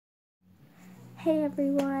Hey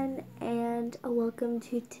everyone, and welcome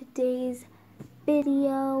to today's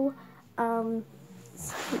video. Sorry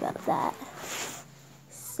about that.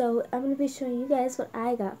 So I'm going to be showing you guys what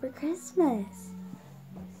I got for Christmas.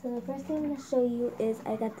 So the first thing I'm going to show you is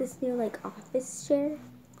I got this new office chair.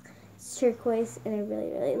 It's turquoise and I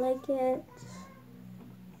really like it.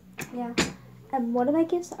 Yeah. And one of my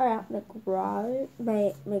gifts are out in the garage,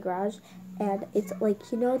 my garage, and it's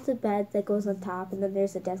it's a bed that goes on top and then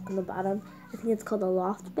there's a desk on the bottom. I think it's called a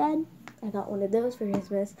loft bed. I got one of those for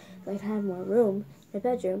Christmas so I can have more room in my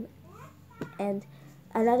bedroom. And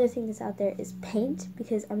another thing that's out there is paint,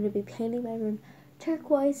 because I'm going to be painting my room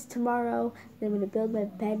turquoise tomorrow, and I'm going to build my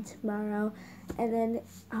bed tomorrow, and then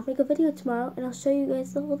I'll make a video tomorrow and I'll show you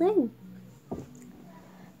guys the whole thing.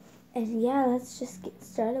 And yeah, let's just get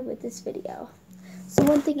started with this video. So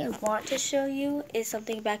one thing I want to show you is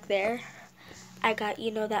something back there. I got,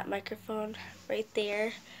 that microphone right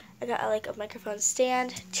there. I got a microphone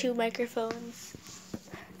stand, 2 microphones.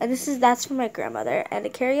 And that's for my grandmother, and a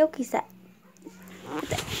karaoke set,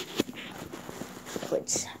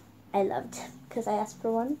 which I loved because I asked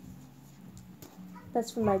for one.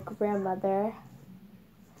 That's for my grandmother.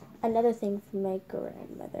 Another thing for my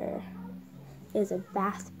grandmother is a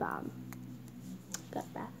bath bomb. Got a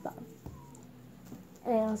bath bomb.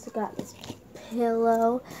 And I also got this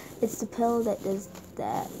pillow. It's the pillow that does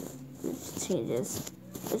that, which changes.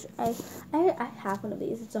 Which I have one of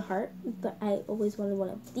these. It's a heart, but I always wanted one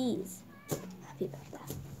of these. Happy about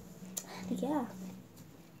that. And yeah.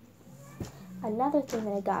 Another thing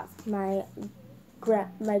that I got from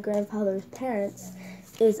my grandfather's parents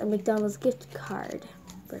is a McDonald's gift card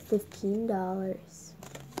for $15.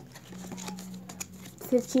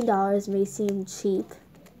 $15 may seem cheap,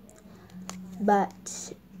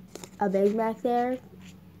 but a Big Mac there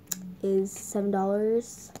is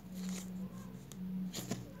 $7.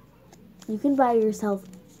 You can buy yourself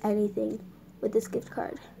anything with this gift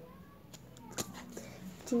card.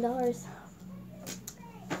 $15.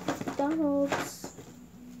 McDonald's.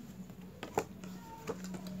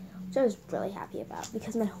 Which I was really happy about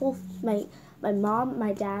because my mom,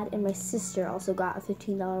 my dad, and my sister also got a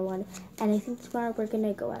 $15 one, and I think tomorrow we're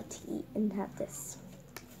gonna go out to eat and have this.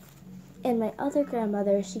 And my other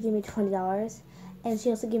grandmother, she gave me $20, and she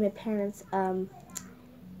also gave my parents a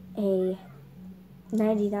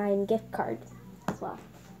 99 gift card as well.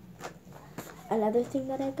 Another thing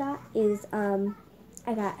that I got is I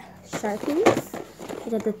got Sharpies. I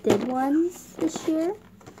got the thin ones this year,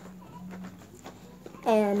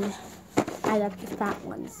 and I got the fat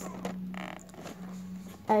ones.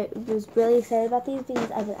 I was really excited about these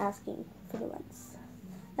because I've been asking for the ones.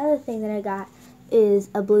 Another thing that I got is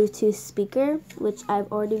a Bluetooth speaker, which I've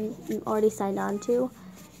already signed on to.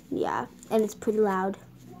 Yeah, and it's pretty loud,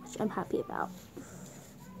 which I'm happy about.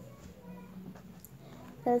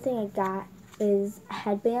 Another thing I got is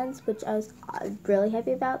headbands, which I was really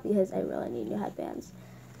happy about because I really need new headbands.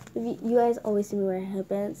 You guys always see me wearing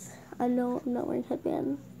headbands. I know I'm not wearing a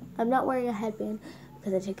headband. I'm not wearing a headband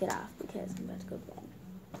because I took it off because I'm about to go to bed.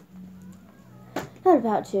 Not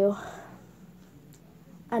about to.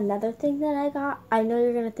 Another thing that I got, I know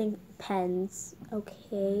you're going to think pens.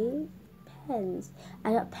 Okay, pens.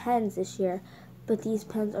 I got pens this year, but these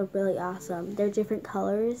pens are really awesome. They're different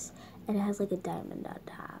colors, and it has a diamond on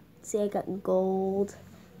top. See, I got gold,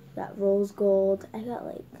 got rose gold, I got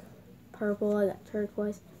purple, I got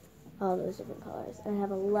turquoise, all those different colors. And I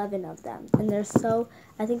have 11 of them. And they're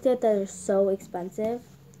I think that they're so expensive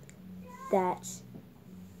that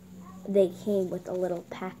they came with a little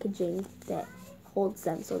packaging that holds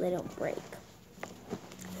them so they don't break.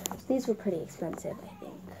 So these were pretty expensive, I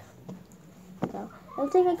think. So,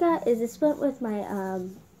 another thing I got is this went with my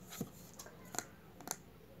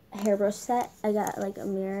hairbrush set. I got a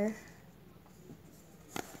mirror,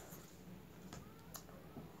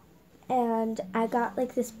 and I got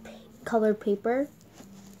this colored paper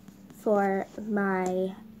for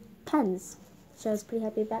my pens, which I was pretty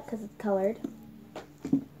happy about because it's colored.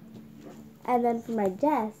 And then for my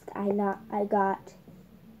desk, I got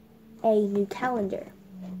a new calendar,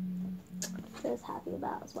 which I was happy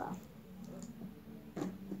about as well.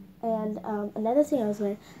 And another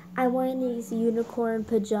thing I'm wearing these unicorn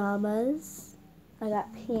pajamas. I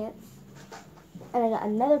got pants, and I got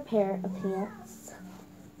another pair of pants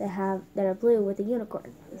that are blue with a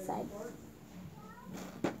unicorn inside.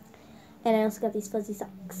 And I also got these fuzzy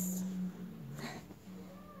socks.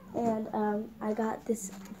 And I got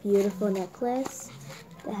this beautiful necklace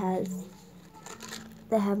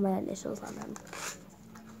that have my initials on them.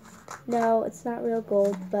 No, it's not real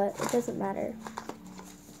gold, but it doesn't matter.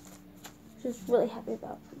 Just really happy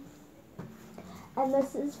about. And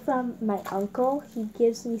this is from my uncle. He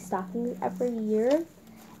gives me stockings every year,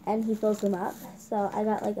 and he fills them up. So I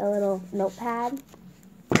got like a little notepad.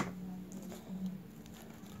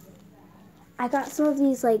 I got some of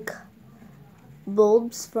these like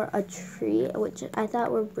bulbs for a tree, which I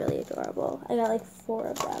thought were really adorable. I got like 4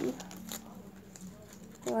 of them.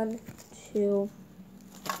 1, 2,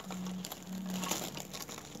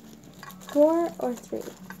 4 or 3.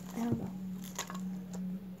 I don't know.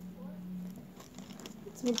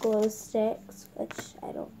 Some glow sticks, which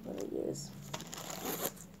I don't really use.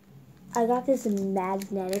 I got this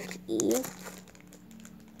magnetic E.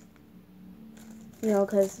 You know,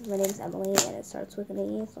 because my name's Emily and it starts with an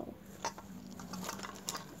E, so.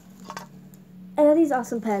 I got these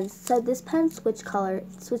awesome pens. So this pen switches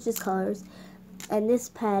colors, and this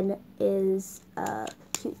pen is a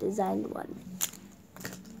cute designed one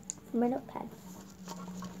for my notepad.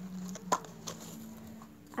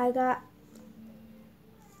 I got,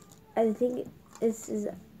 I think this is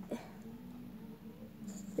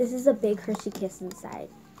a big Hershey Kiss inside.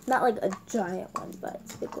 Not like a giant one, but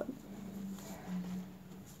it's a big one.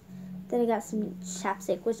 Then I got some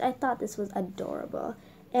chapstick, which I thought this was adorable.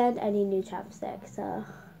 And I need new chapstick, so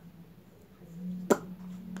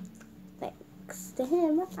thanks to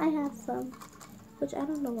him, I have some, which I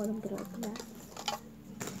don't know what I'm going to open at.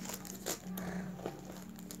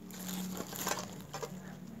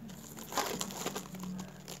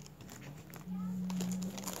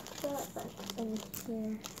 In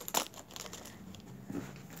here.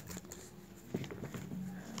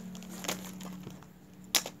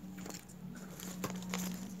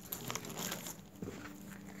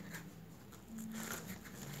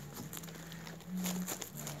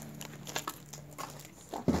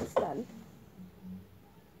 Stuff is done.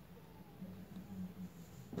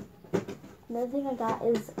 Another thing I got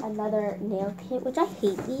is another nail kit, which I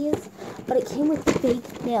hate these, but it came with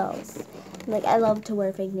fake nails. Like, I love to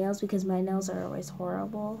wear fake nails because my nails are always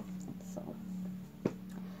horrible. So,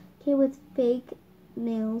 came with fake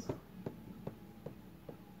nails.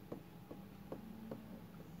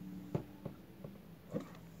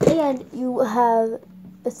 And you have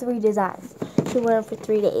 3 designs. You can wear them for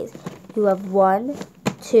 3 days. You have 1,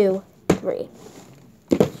 2, 3.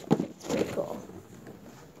 It's pretty cool.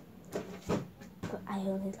 But I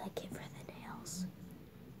only like it for the nails.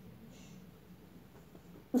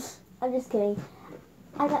 I'm just kidding.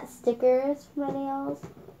 I got stickers for my nails.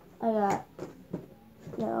 I got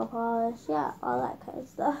nail polish. Yeah, all that kind of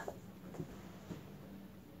stuff.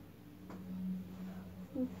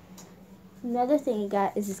 Another thing I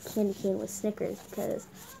got is this candy cane with Snickers because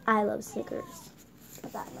I love Snickers.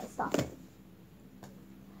 Put that in my stocking.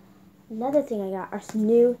 Another thing I got are some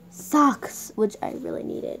new socks, which I really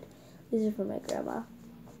needed. These are for my grandma.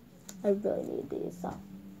 I really need these, so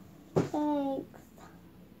thanks.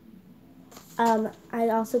 I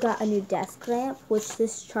also got a new desk lamp, which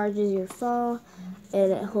this charges your phone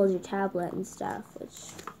and it holds your tablet and stuff,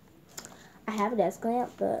 which I have a desk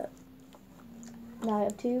lamp, but now I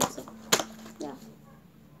have 2, so yeah.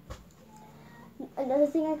 Another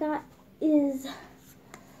thing I got is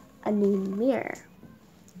a new mirror.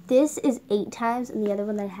 This is 8 times and the other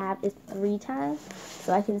one I have is 3 times,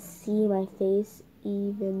 so I can see my face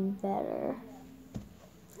even better.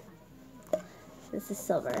 This is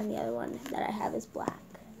silver, and the other one that I have is black.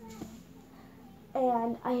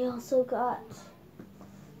 And I also got,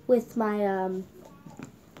 with my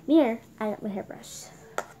mirror, I got my hairbrush,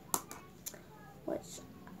 which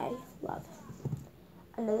I love.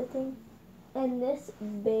 Another thing, in this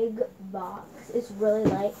big box, it's really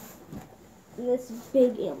light. In this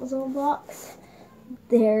big Amazon box,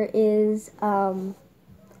 there is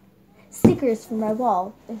stickers for my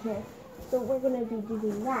wall in here. So we're going to be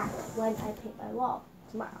doing that when I paint my wall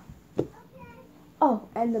tomorrow. Oh,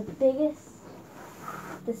 and the biggest,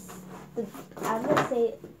 I'm going to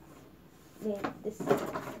say this is the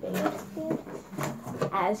biggest thing.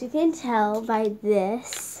 As you can tell by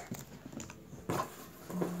this,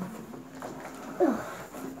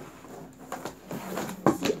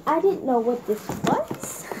 see, I didn't know what this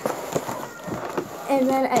was. And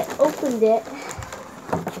then I opened it,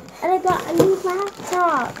 and I got a new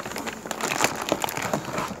laptop.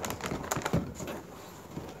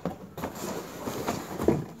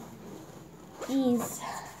 These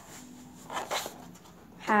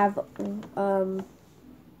have, am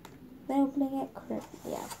I opening it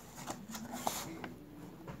correctly? Yeah.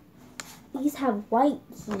 These have white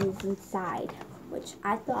keys inside, which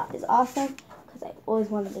I thought is awesome because I always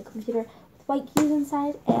wanted a computer with white keys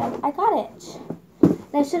inside, and I got it. And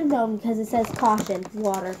I should have known because it says caution,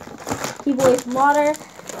 water. Keep away from water,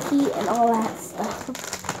 heat, and all that stuff.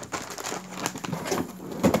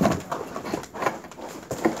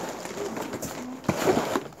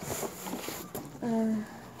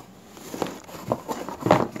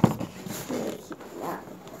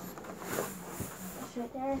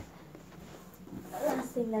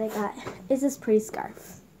 last thing that I got is this pretty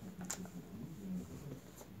scarf.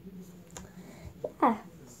 Yeah,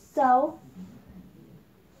 so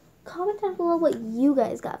comment down below what you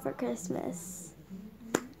guys got for Christmas.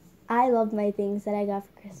 I love my things that I got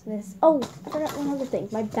for Christmas. Oh, I forgot one other thing.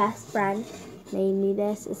 My best friend made me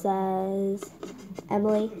this. It says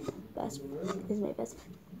Emily is my best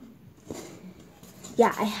friend.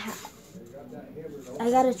 Yeah, I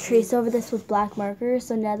got to trace over this with black markers,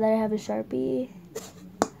 so now that I have a Sharpie,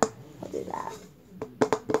 I'll do that.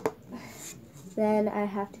 Then I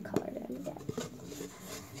have to color it in again.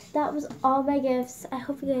 That was all my gifts. I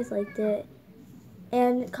hope you guys liked it.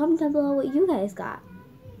 And comment down below what you guys got.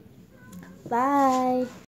 Bye.